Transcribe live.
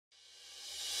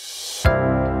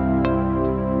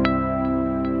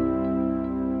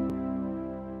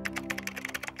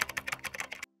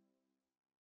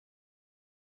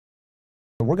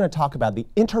we're going to talk about the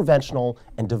interventional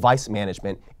and device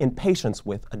management in patients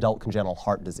with adult congenital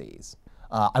heart disease.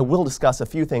 I will discuss a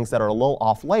few things that are a little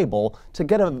off-label to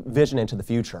get a vision into the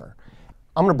future.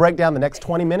 I'm going to break down the next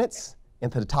 20 minutes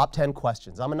into the top 10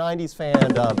 questions. I'm a 90s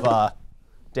fan of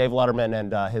Dave Letterman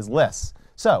and his lists.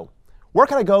 So, where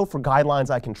can I go for guidelines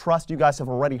I can trust? You guys have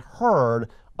already heard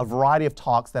a variety of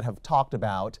talks that have talked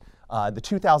about the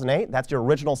 2008, that's your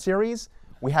original series.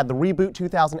 We had the reboot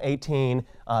 2018,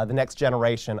 the next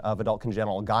generation of adult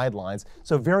congenital guidelines.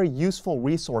 So very useful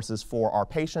resources for our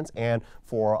patients and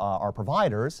for our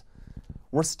providers.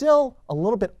 We're still a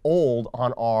little bit old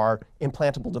on our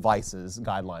implantable devices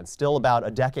guidelines, still about a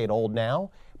decade old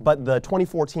now. But the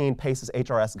 2014 PACES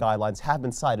HRS guidelines have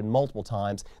been cited multiple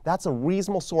times. That's a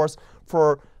reasonable source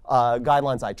for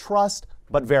guidelines I trust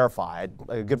but verified.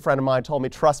 A good friend of mine told me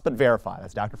trust but verify.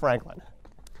 That's Dr. Franklin.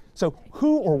 So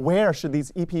who or where should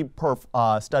these EP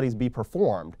studies be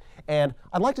performed? And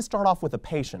I'd like to start off with a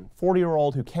patient,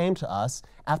 40-year-old who came to us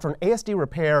after an ASD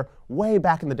repair way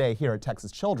back in the day here at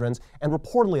Texas Children's and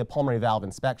reportedly a pulmonary valve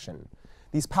inspection.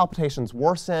 These palpitations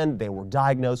worsened, they were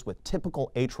diagnosed with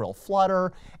typical atrial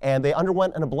flutter, and they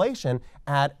underwent an ablation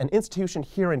at an institution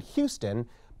here in Houston,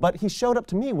 but he showed up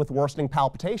to me with worsening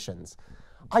palpitations.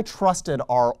 I trusted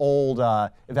our old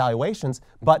evaluations,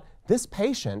 but this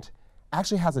patient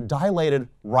actually has a dilated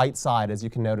right side, as you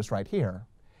can notice right here.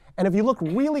 And if you look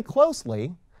really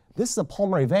closely, this is a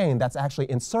pulmonary vein that's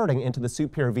actually inserting into the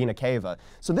superior vena cava.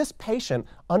 So this patient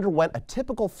underwent a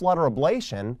typical flutter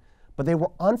ablation, but they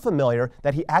were unfamiliar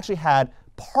that he actually had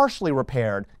partially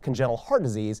repaired congenital heart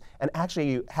disease and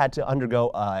actually had to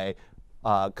undergo a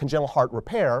congenital heart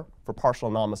repair for partial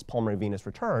anomalous pulmonary venous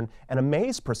return and a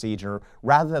maze procedure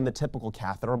rather than the typical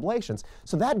catheter ablations.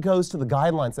 So that goes to the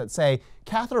guidelines that say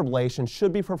catheter ablation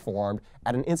should be performed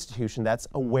at an institution that's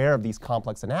aware of these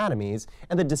complex anatomies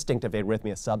and the distinctive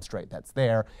arrhythmia substrate that's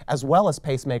there, as well as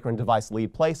pacemaker and device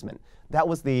lead placement. That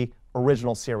was the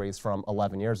original series from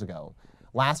 11 years ago.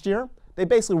 Last year, they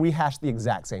basically rehashed the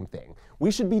exact same thing.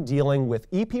 We should be dealing with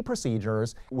EP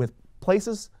procedures with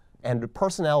places and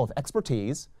personnel of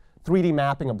expertise, 3D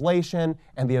mapping ablation,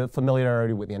 and the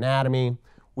familiarity with the anatomy.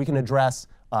 We can address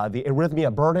the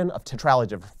arrhythmia burden of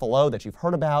tetralogy flow that you've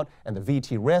heard about and the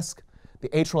VT risk, the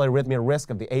atrial arrhythmia risk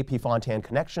of the AP Fontan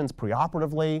connections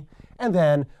preoperatively, and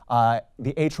then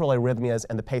the atrial arrhythmias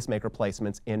and the pacemaker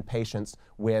placements in patients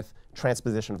with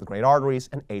transposition of the great arteries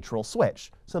and atrial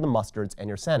switch, so the mustards and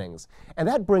your Sennings. And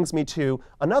that brings me to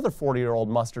another 40-year-old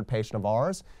mustard patient of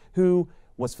ours who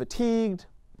was fatigued.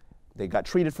 They got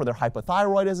treated for their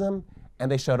hypothyroidism,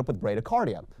 and they showed up with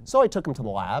bradycardia. So I took them to the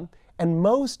lab, and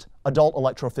most adult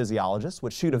electrophysiologists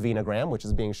would shoot a venogram, which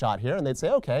is being shot here, and they'd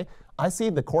say, okay, I see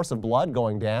the course of blood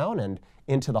going down and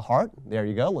into the heart. There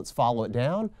you go, let's follow it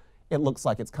down. It looks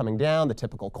like it's coming down, the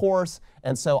typical course,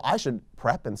 and so I should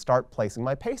prep and start placing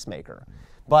my pacemaker.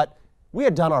 But we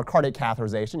had done our cardiac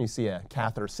catheterization. You see a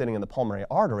catheter sitting in the pulmonary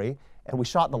artery, and we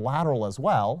shot the lateral as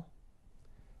well.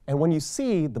 And when you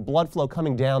see the blood flow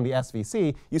coming down the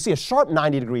SVC, you see a sharp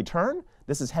 90-degree turn.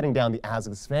 This is heading down the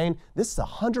azygous vein. This is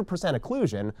 100%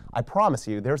 occlusion. I promise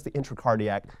you, there's the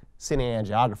intracardiac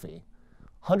cineangiography.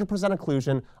 100%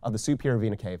 occlusion of the superior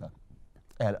vena cava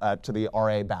and, to the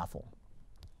RA baffle.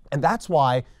 And that's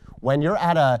why when you're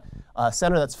at a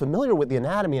center that's familiar with the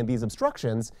anatomy and these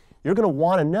obstructions, you're going to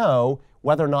want to know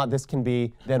whether or not this can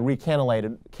be then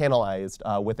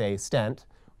recanalized with a stent.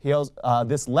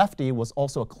 This lefty was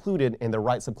also occluded in the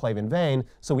right subclavian vein,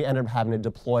 so we ended up having to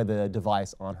deploy the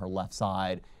device on her left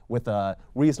side with a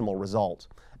reasonable result.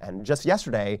 And just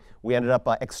yesterday, we ended up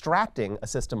extracting a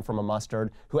system from a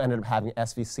mustard who ended up having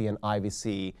SVC and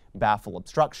IVC baffle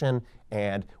obstruction,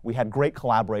 and we had great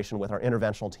collaboration with our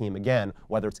interventional team again,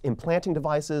 whether it's implanting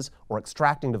devices or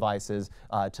extracting devices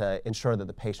to ensure that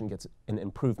the patient gets an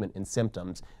improvement in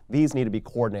symptoms. These need to be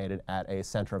coordinated at a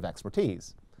center of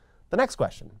expertise. The next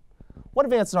question, what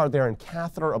advances are there in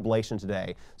catheter ablation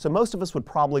today? So most of us would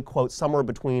probably quote somewhere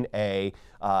between a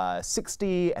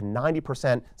 60 and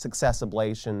 90% success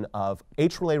ablation of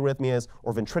atrial arrhythmias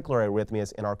or ventricular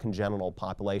arrhythmias in our congenital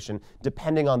population,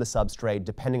 depending on the substrate,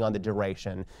 depending on the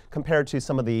duration, compared to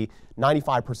some of the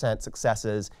 95%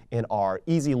 successes in our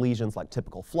easy lesions like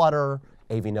typical flutter,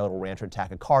 AV nodal reentry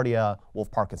tachycardia,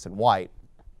 Wolff-Parkinson-White,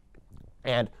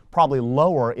 and probably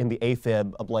lower in the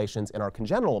AFib ablations in our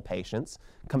congenital patients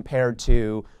compared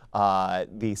to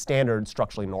the standard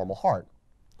structurally normal heart.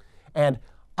 And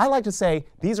I like to say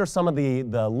these are some of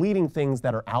the leading things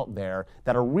that are out there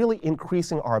that are really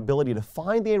increasing our ability to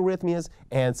find the arrhythmias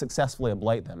and successfully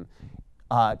ablate them.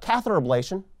 Catheter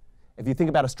ablation If you think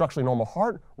about a structurally normal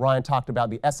heart, Ryan talked about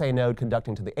the SA node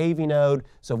conducting to the AV node.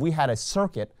 So if we had a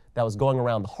circuit that was going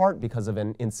around the heart because of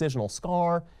an incisional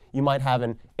scar, you might have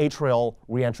an atrial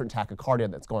reentrant tachycardia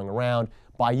that's going around.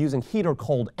 By using heat or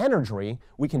cold energy,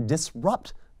 we can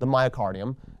disrupt the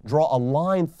myocardium, draw a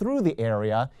line through the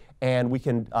area, and we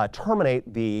can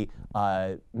terminate the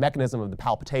mechanism of the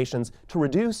palpitations to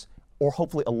reduce or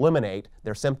hopefully eliminate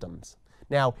their symptoms.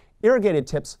 Now, irrigated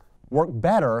tips work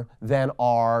better than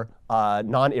our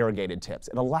non-irrigated tips.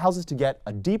 It allows us to get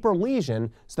a deeper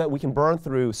lesion so that we can burn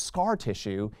through scar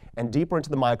tissue and deeper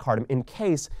into the myocardium in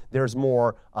case there's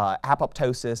more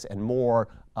apoptosis and more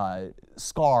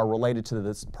scar related to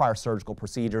the prior surgical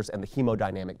procedures and the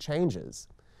hemodynamic changes.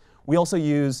 We also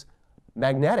use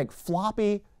magnetic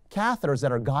floppy catheters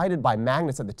that are guided by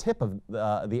magnets at the tip of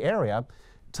the area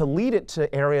to lead it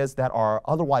to areas that are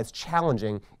otherwise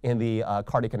challenging in the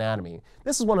cardiac anatomy.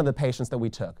 This is one of the patients that we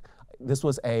took. This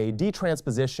was a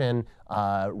detransposition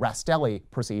Rastelli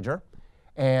procedure,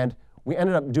 and we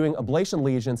ended up doing ablation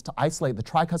lesions to isolate the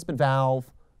tricuspid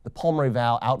valve, the pulmonary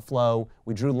valve outflow.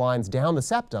 We drew lines down the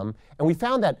septum, and we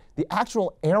found that the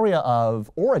actual area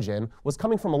of origin was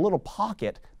coming from a little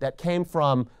pocket that came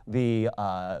from the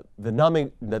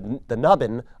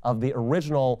nubbin of the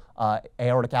original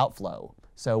aortic outflow.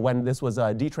 So when this was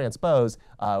detransposed,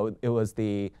 it was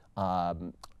this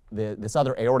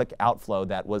other aortic outflow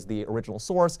that was the original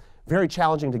source. Very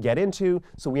challenging to get into,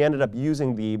 so we ended up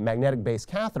using the magnetic-based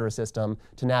catheter system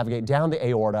to navigate down the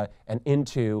aorta and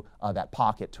into that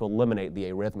pocket to eliminate the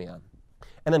arrhythmia.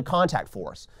 And then contact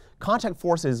force. Contact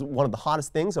force is one of the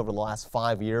hottest things over the last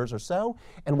 5 years or so,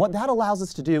 and what that allows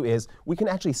us to do is we can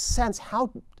actually sense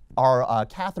how our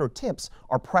catheter tips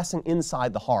are pressing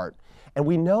inside the heart. And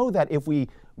we know that if we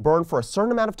burn for a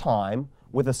certain amount of time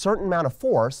with a certain amount of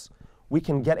force, we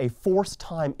can get a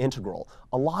force-time integral.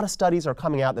 A lot of studies are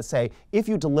coming out that say if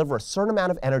you deliver a certain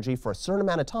amount of energy for a certain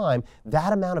amount of time,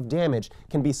 that amount of damage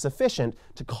can be sufficient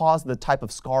to cause the type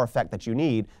of scar effect that you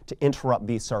need to interrupt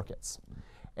these circuits.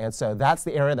 And so that's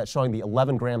the area that's showing the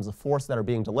 11 grams of force that are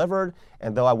being delivered.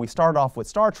 And though we started off with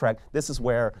Star Trek, this is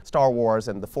where Star Wars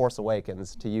and The Force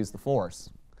Awakens to use the force.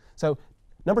 So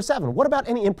number 7, what about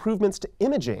any improvements to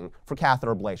imaging for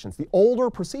catheter ablations? The older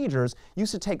procedures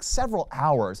used to take several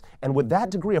hours, and with that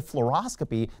degree of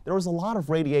fluoroscopy, there was a lot of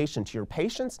radiation to your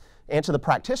patients and to the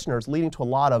practitioners, leading to a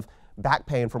lot of back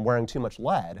pain from wearing too much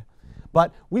lead.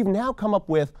 But we've now come up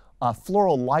with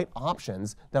fluoral light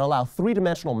options that allow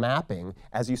three-dimensional mapping,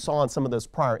 as you saw in some of those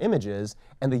prior images,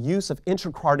 and the use of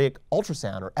intracardiac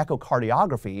ultrasound or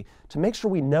echocardiography to make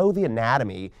sure we know the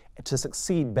anatomy to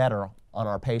succeed better on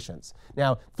our patients.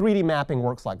 Now, 3D mapping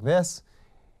works like this.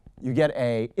 You get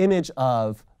an image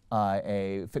of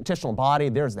a fictional body.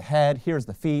 There's the head, here's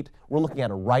the feet. We're looking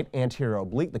at a right anterior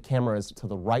oblique. The camera is to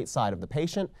the right side of the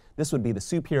patient. This would be the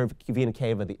superior vena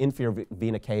cava, the inferior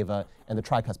vena cava, and the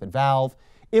tricuspid valve.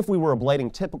 If we were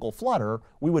ablating typical flutter,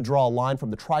 we would draw a line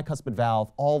from the tricuspid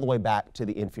valve all the way back to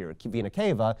the inferior vena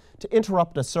cava to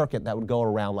interrupt a circuit that would go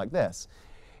around like this.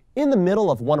 In the middle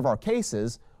of one of our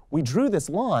cases, we drew this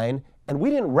line, and we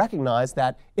didn't recognize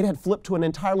that it had flipped to an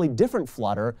entirely different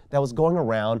flutter that was going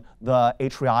around the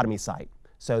atriotomy site.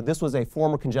 So this was a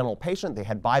former congenital patient. They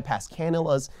had bypass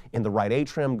cannulas in the right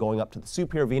atrium going up to the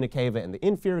superior vena cava and the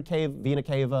inferior vena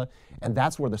cava, and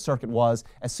that's where the circuit was.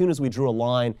 As soon as we drew a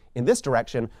line in this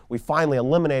direction, we finally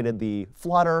eliminated the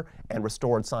flutter and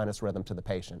restored sinus rhythm to the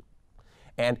patient.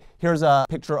 And here's a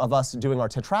picture of us doing our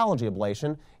tetralogy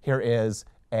ablation. Here is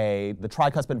the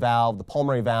tricuspid valve, the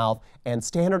pulmonary valve, and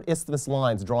standard isthmus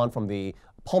lines drawn from the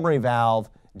pulmonary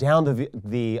valve down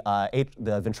the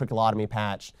ventriculotomy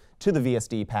patch to the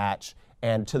VSD patch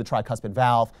and to the tricuspid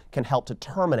valve can help to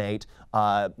terminate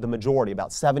the majority,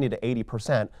 about 70 to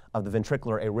 80% of the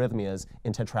ventricular arrhythmias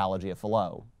in tetralogy of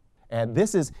Fallot. And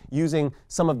this is using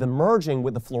some of the merging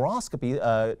with the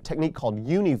fluoroscopy technique called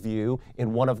UniView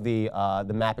in one of the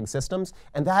mapping systems.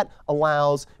 And that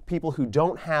allows people who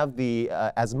don't have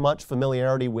as much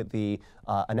familiarity with the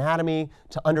anatomy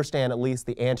to understand at least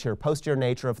the anterior-posterior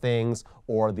nature of things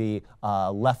or the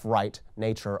left-right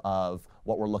nature of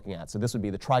what we're looking at. So this would be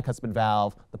the tricuspid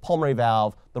valve, the pulmonary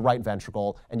valve, the right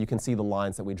ventricle, and you can see the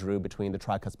lines that we drew between the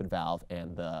tricuspid valve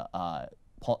and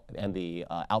the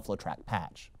outflow tract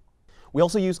patch. We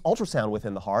also use ultrasound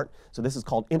within the heart, so this is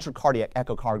called intracardiac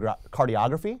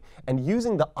echocardiography, and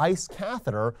using the ICE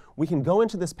catheter, we can go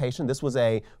into this patient. This was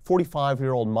a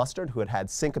 45-year-old mustard who had had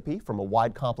syncope from a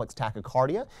wide complex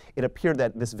tachycardia. It appeared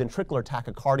that this ventricular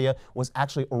tachycardia was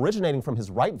actually originating from his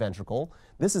right ventricle.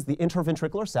 This is the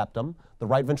interventricular septum, the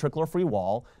right ventricular free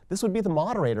wall. This would be the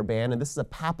moderator band, and this is a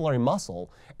papillary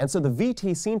muscle. And so the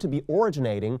VT seemed to be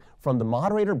originating from the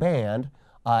moderator band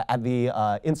at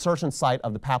the insertion site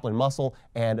of the papillary muscle,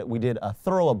 and we did a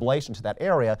thorough ablation to that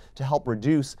area to help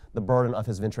reduce the burden of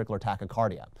his ventricular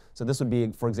tachycardia. So this would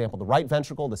be, for example, the right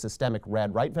ventricle, the systemic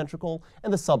red right ventricle,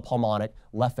 and the subpulmonic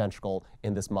left ventricle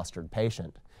in this mustard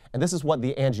patient. And this is what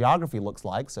the angiography looks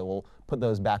like, so we'll put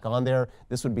those back on there.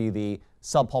 This would be the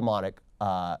subpulmonic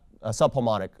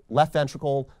left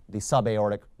ventricle, the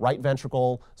subaortic right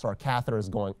ventricle. So our catheter is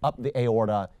going up the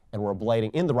aorta, and we're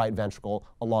ablating in the right ventricle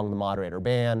along the moderator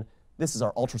band. This is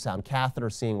our ultrasound catheter,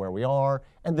 seeing where we are,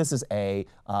 and this is a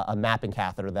mapping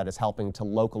catheter that is helping to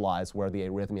localize where the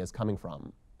arrhythmia is coming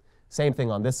from. Same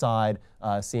thing on this side,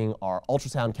 seeing our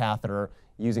ultrasound catheter,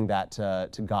 using that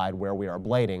to guide where we are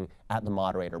ablating at the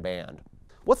moderator band.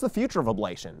 What's the future of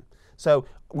ablation? So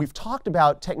we've talked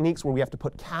about techniques where we have to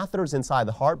put catheters inside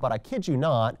the heart, but I kid you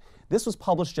not, this was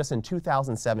published just in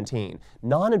 2017.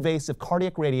 Non-invasive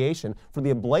cardiac radiation for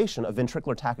the ablation of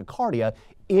ventricular tachycardia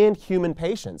in human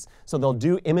patients. So they'll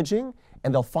do imaging,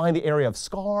 and they'll find the area of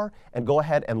scar and go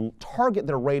ahead and target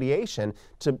their radiation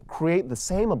to create the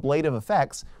same ablative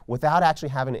effects without actually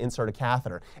having to insert a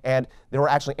catheter. And there were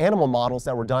actually animal models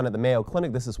that were done at the Mayo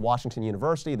Clinic. This is Washington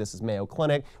University, this is Mayo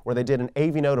Clinic, where they did an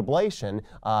AV node ablation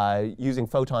using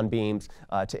photon beams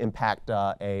to impact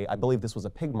I believe this was a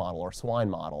pig model or swine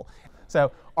model.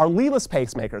 So our leadless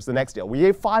pacemakers, the next deal. We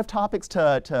gave 5 topics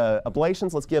to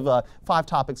ablations. Let's give 5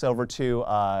 topics over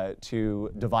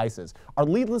to devices. Our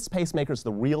leadless pacemakers,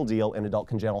 the real deal in adult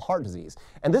congenital heart disease.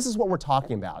 And this is what we're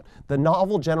talking about. The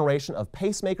novel generation of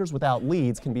pacemakers without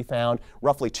leads can be found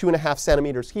roughly 2.5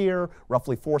 centimeters here,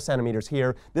 roughly 4 centimeters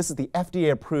here. This is the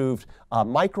FDA-approved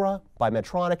Micra by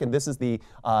Medtronic, and this is the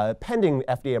pending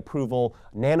FDA approval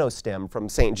NanoStem from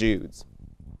St. Jude's.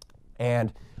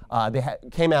 And they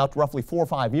came out roughly 4 or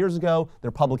 5 years ago. There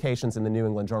are publications in the New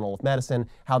England Journal of Medicine,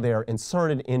 how they are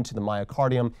inserted into the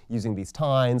myocardium using these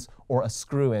tines or a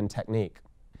screw-in technique.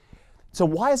 So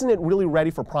why isn't it really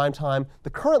ready for prime time? The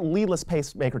current leadless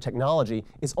pacemaker technology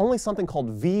is only something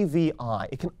called VVI.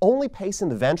 It can only pace in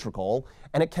the ventricle,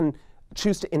 and it can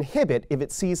choose to inhibit if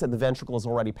it sees that the ventricle is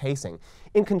already pacing.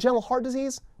 In congenital heart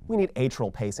disease, we need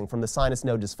atrial pacing from the sinus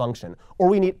node dysfunction, or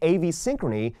we need AV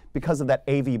synchrony because of that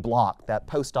AV block, that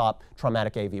post-op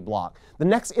traumatic AV block. The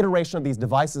next iteration of these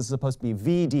devices is supposed to be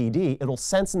VDD. It'll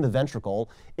sense in the ventricle,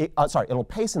 it'll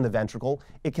pace in the ventricle.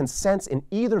 It can sense in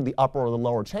either the upper or the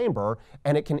lower chamber,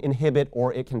 and it can inhibit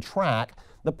or it can track.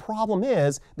 The problem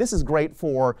is, this is great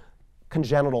for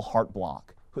congenital heart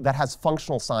block that has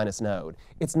functional sinus node.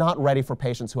 It's not ready for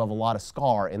patients who have a lot of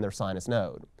scar in their sinus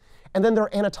node. And then there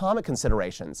are anatomic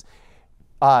considerations.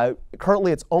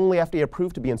 Currently, it's only FDA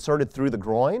approved to be inserted through the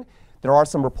groin. There are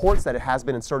some reports that it has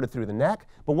been inserted through the neck,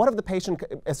 but what if the patient,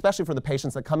 especially for the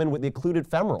patients that come in with the occluded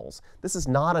femorals? This is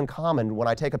not uncommon when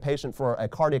I take a patient for a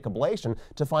cardiac ablation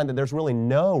to find that there's really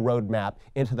no roadmap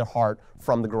into the heart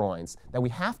from the groins, that we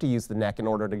have to use the neck in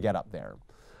order to get up there.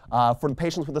 For the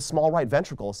patients with a small right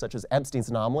ventricle, such as Ebstein's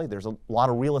anomaly, there's a lot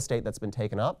of real estate that's been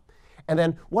taken up. And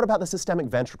then what about the systemic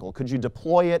ventricle? Could you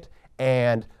deploy it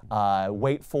and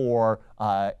wait for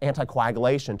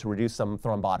anticoagulation to reduce some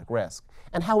thrombotic risk?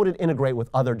 And how would it integrate with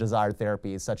other desired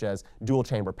therapies, such as dual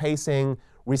chamber pacing,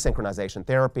 resynchronization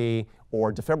therapy,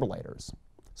 or defibrillators?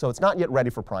 So it's not yet ready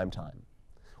for prime time.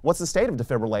 What's the state of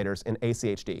defibrillators in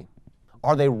ACHD?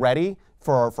 Are they ready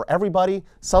for everybody?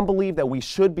 Some believe that we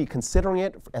should be considering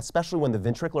it, especially when the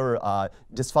ventricular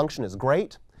dysfunction is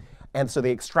great. And so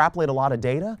they extrapolate a lot of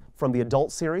data from the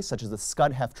adult series, such as the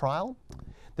SCUD-HEF trial.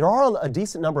 There are a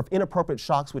decent number of inappropriate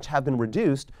shocks which have been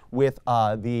reduced with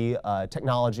the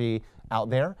technology out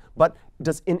there. But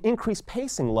does an increased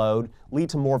pacing load lead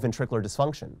to more ventricular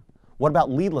dysfunction? What about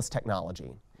leadless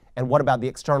technology? And what about the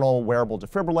external wearable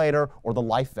defibrillator or the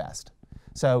life vest?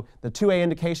 So the 2A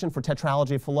indication for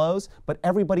tetralogy of Fallot's, but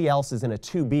everybody else is in a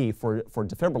 2B for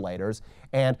defibrillators.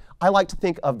 And I like to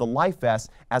think of the life vest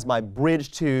as my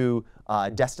bridge to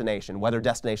destination, whether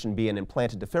destination be an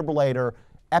implanted defibrillator,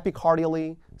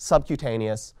 epicardially,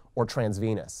 subcutaneous, or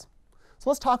transvenous. So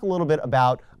let's talk a little bit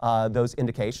about those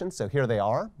indications. So here they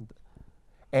are.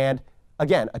 And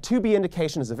again, a 2B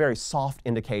indication is a very soft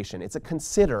indication. It's a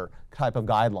consider type of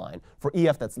guideline for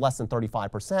EF that's less than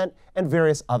 35% and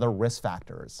various other risk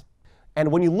factors. And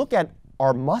when you look at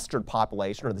our mustard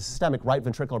population, or the systemic right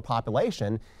ventricular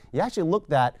population, you actually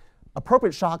looked at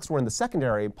appropriate shocks were in the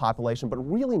secondary population, but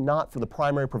really not for the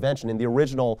primary prevention in the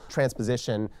original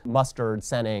transposition mustard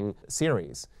Senning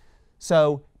series.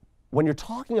 So when you're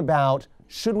talking about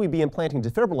should we be implanting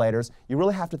defibrillators, you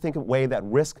really have to weigh that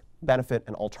risk, benefit,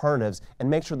 and alternatives and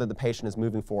make sure that the patient is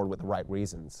moving forward with the right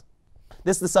reasons.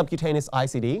 This is the subcutaneous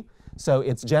ICD. So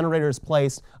its generator is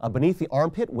placed beneath the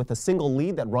armpit with a single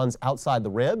lead that runs outside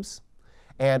the ribs.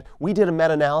 And we did a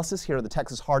meta-analysis here at the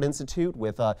Texas Heart Institute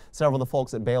with several of the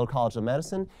folks at Baylor College of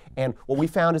Medicine. And what we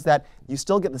found is that you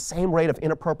still get the same rate of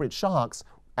inappropriate shocks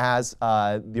as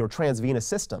your transvenous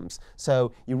systems.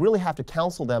 So you really have to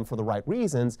counsel them for the right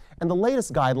reasons. And the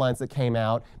latest guidelines that came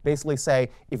out basically say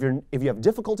if you have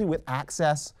difficulty with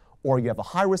access or you have a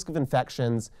high risk of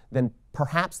infections, then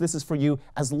perhaps this is for you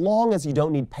as long as you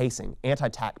don't need pacing,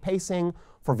 anti-tach pacing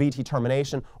for VT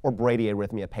termination or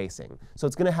bradyarrhythmia pacing. So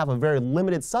it's going to have a very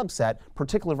limited subset,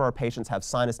 particularly if our patients have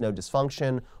sinus node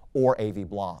dysfunction or AV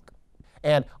block.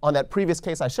 And on that previous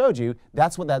case I showed you,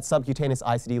 that's what that subcutaneous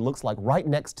ICD looks like right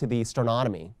next to the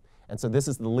sternotomy. And so this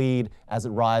is the lead as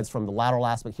it rides from the lateral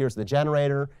aspect. Here's the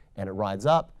generator, and it rides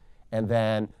up. And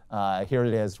then here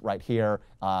it is right here.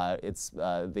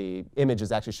 The image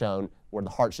is actually shown where the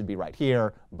heart should be right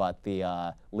here, but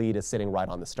the lead is sitting right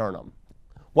on the sternum.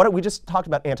 We just talked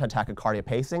about anti-tachycardia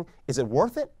pacing. Is it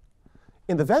worth it?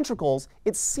 In the ventricles,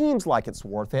 it seems like it's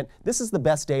worth it. This is the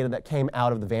best data that came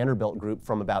out of the Vanderbilt group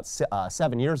from about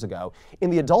 7 years ago. In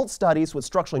the adult studies with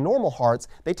structurally normal hearts,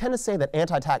 they tend to say that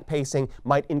anti-tach pacing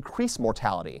might increase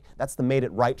mortality. That's the Made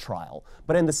It Right trial.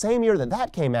 But in the same year that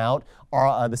that came out,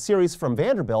 the series from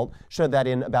Vanderbilt showed that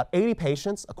in about 80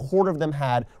 patients, a quarter of them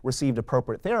had received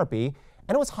appropriate therapy.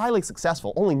 And it was highly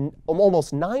successful,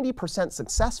 almost 90%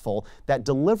 successful, that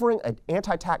delivering an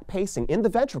anti-tach pacing in the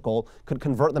ventricle could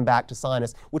convert them back to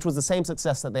sinus, which was the same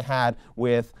success that they had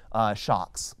with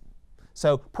shocks.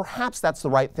 So perhaps that's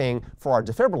the right thing for our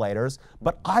defibrillators,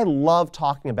 but I love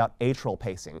talking about atrial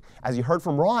pacing. As you heard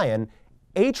from Ryan,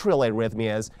 atrial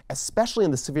arrhythmias, especially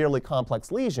in the severely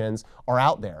complex lesions, are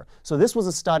out there. So this was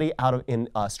a study in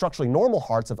structurally normal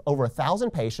hearts of over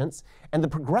 1,000 patients, and the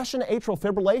progression to atrial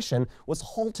fibrillation was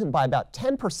halted by about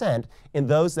 10% in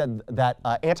those that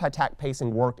anti-tach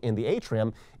pacing worked in the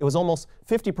atrium. It was almost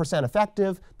 50%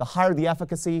 effective. The higher the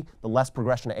efficacy, the less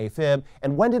progression to AFib.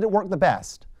 And when did it work the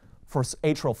best? For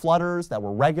atrial flutters that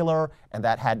were regular and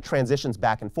that had transitions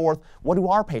back and forth. What do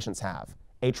our patients have?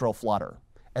 Atrial flutter.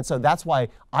 And so that's why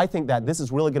I think that this is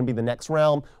really going to be the next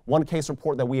realm. One case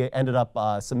report that we ended up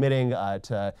submitting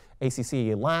to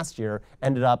ACC last year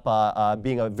ended up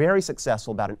being a very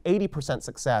successful, about an 80%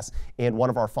 success in one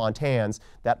of our Fontans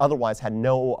that otherwise had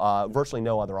virtually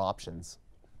no other options.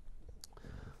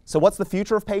 So what's the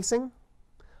future of pacing?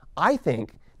 I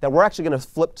think that we're actually going to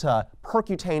flip to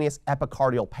percutaneous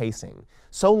epicardial pacing.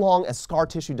 So long as scar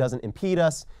tissue doesn't impede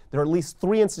us, there are at least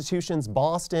 3 institutions,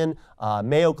 Boston,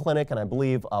 Mayo Clinic, and I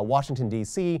believe Washington,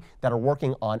 D.C., that are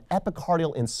working on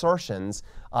epicardial insertions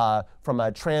from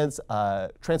a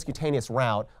transcutaneous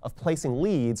route of placing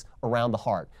leads around the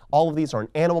heart. All of these are in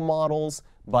animal models,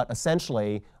 but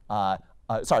essentially,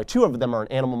 2 of them are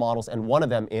in animal models and 1 of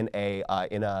them in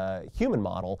a human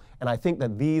model. And I think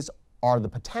that these are the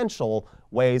potential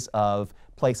ways of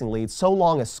placing leads so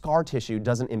long as scar tissue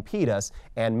doesn't impede us,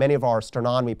 and many of our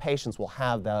sternotomy patients will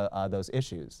have those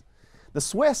issues. The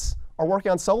Swiss are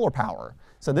working on solar power.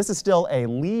 So this is still a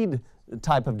lead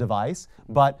type of device,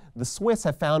 but the Swiss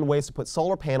have found ways to put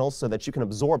solar panels so that you can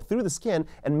absorb through the skin,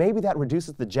 and maybe that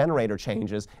reduces the generator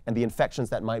changes and the infections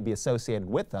that might be associated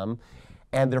with them.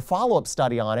 And their follow-up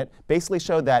study on it basically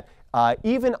showed that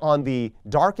even on the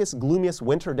darkest, gloomiest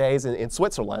winter days in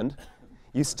Switzerland,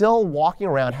 you still walking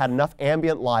around had enough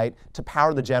ambient light to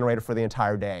power the generator for the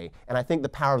entire day. And I think the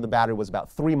power of the battery was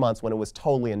about 3 months when it was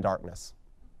totally in darkness.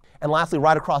 And lastly,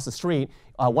 right across the street,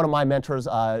 one of my mentors,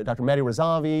 Dr. Mehdi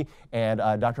Razavi and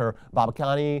Dr.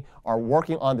 Babakani, are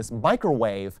working on this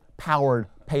microwave-powered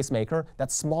pacemaker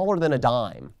that's smaller than a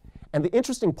dime. And the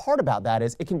interesting part about that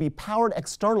is it can be powered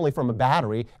externally from a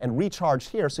battery and recharged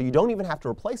here, so you don't even have to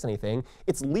replace anything.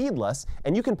 It's leadless,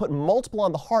 and you can put multiple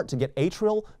on the heart to get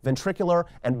atrial, ventricular,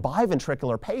 and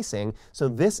biventricular pacing. So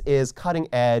this is cutting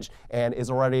edge and is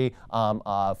already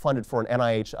funded for an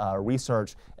NIH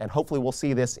research, and hopefully we'll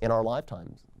see this in our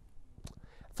lifetimes.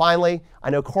 Finally, I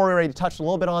know Corey already touched a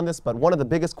little bit on this, but one of the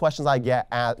biggest questions I get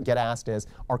asked is,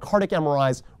 are cardiac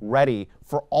MRIs ready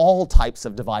for all types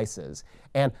of devices?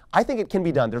 And I think it can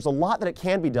be done. There's a lot that it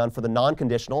can be done for the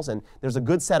non-conditionals, and there's a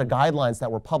good set of guidelines that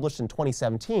were published in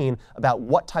 2017 about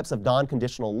what types of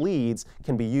non-conditional leads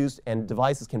can be used and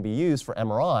devices can be used for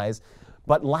MRIs.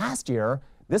 But last year,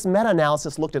 this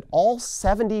meta-analysis looked at all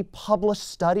 70 published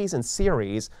studies and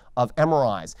series of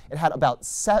MRIs. It had about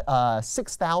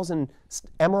 6,000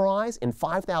 MRIs in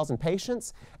 5,000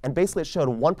 patients, and basically it showed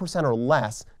 1% or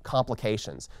less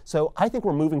complications. So I think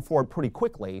we're moving forward pretty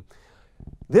quickly.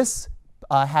 This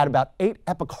had about 8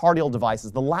 epicardial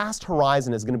devices. The last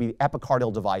horizon is going to be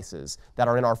epicardial devices that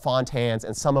are in our Fontans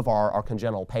and some of our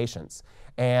congenital patients.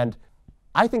 And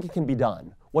I think it can be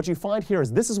done. What you find here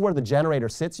is this is where the generator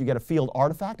sits. You get a field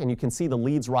artifact, and you can see the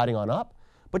leads riding on up.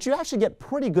 But you actually get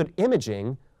pretty good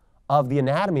imaging of the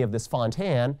anatomy of this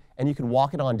Fontan, and you can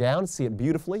walk it on down and see it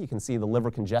beautifully. You can see the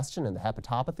liver congestion and the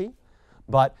hepatopathy.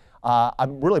 But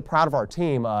I'm really proud of our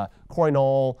team, Corey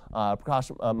Knoll,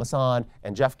 Prakash Masan,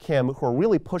 and Jeff Kim, who are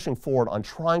really pushing forward on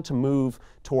trying to move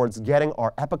towards getting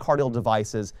our epicardial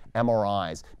devices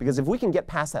MRIs. Because if we can get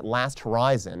past that last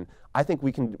horizon, I think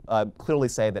we can clearly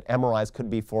say that MRIs could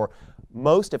be for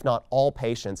most, if not all,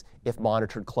 patients if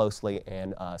monitored closely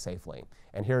and safely.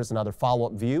 And here's another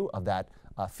follow-up view of that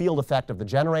field effect of the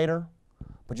generator.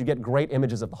 But you get great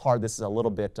images of the heart. This is a little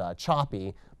bit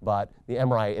choppy, but the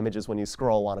MRI images when you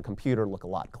scroll on a computer look a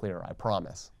lot clearer, I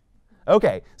promise.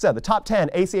 Okay, so the top 10,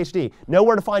 ACHD. Know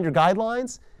where to find your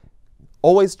guidelines.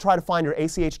 Always try to find your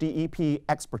ACHD EP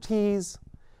expertise.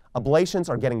 Ablations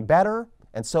are getting better,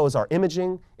 and so is our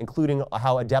imaging, including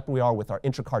how adept we are with our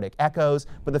intracardiac echoes.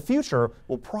 But the future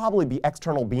will probably be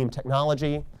external beam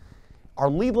technology. Are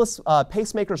leadless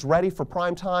pacemakers ready for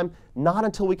prime time? Not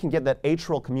until we can get that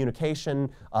atrial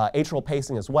communication, atrial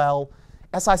pacing as well.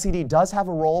 SICD does have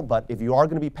a role, but if you are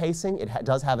going to be pacing, it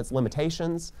does have its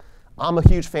limitations. I'm a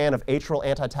huge fan of atrial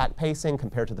anti-tach pacing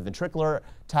compared to the ventricular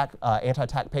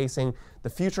anti-tach pacing. The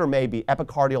future may be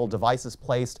epicardial devices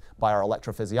placed by our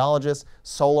electrophysiologists,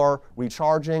 solar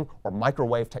recharging, or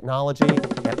microwave technology.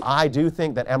 And I do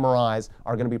think that MRIs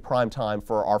are going to be prime time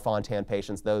for our Fontan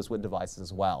patients, those with devices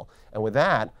as well. And with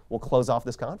that, we'll close off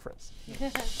this conference.